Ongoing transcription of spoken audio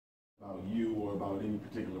about you or about any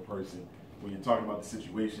particular person when you're talking about the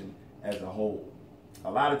situation as a whole.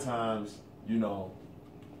 A lot of times,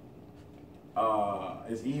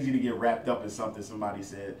 it's easy to get wrapped up in something somebody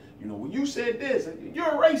said. When you said this, you're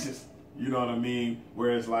a racist. You know what I mean?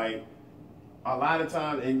 Whereas like a lot of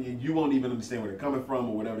times, and you won't even understand where they're coming from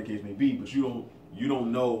or whatever the case may be, but you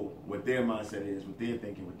don't know what their mindset is, what they're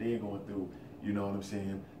thinking, what they're going through. You know what I'm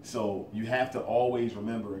saying? So you have to always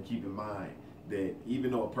remember and keep in mind that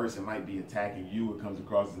even though a person might be attacking you, it comes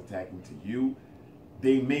across as attacking to you,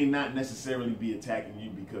 they may not necessarily be attacking you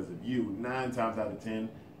because of you. 9 times out of 10,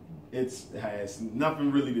 it has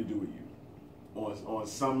nothing really to do with you. On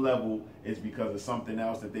some level, it's because of something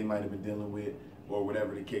else that they might have been dealing with or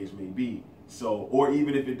whatever the case may be. So, or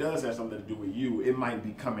even if it does have something to do with you, it might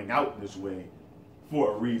be coming out this way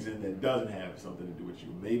for a reason that doesn't have something to do with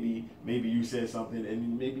you. Maybe you said something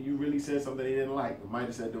and maybe you really said something they didn't like. You might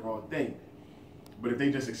have said the wrong thing. But if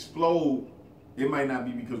they just explode, it might not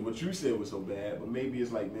be because what you said was so bad, but maybe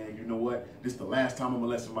it's like, man, you know what? This is the last time I'm gonna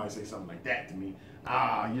let somebody say something like that to me.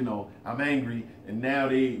 I'm angry, and now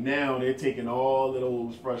they're taking all of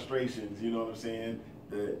those frustrations, you know what I'm saying,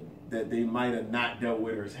 that they might have not dealt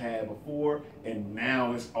with or has had before, and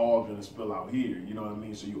now it's all gonna spill out here, you know what I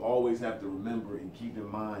mean? So you always have to remember and keep in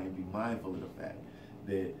mind and be mindful of the fact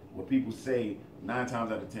that what people say 9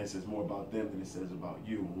 times out of 10 says more about them than it says about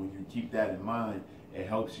you. And when you keep that in mind, it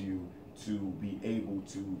helps you to be able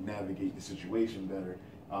to navigate the situation better.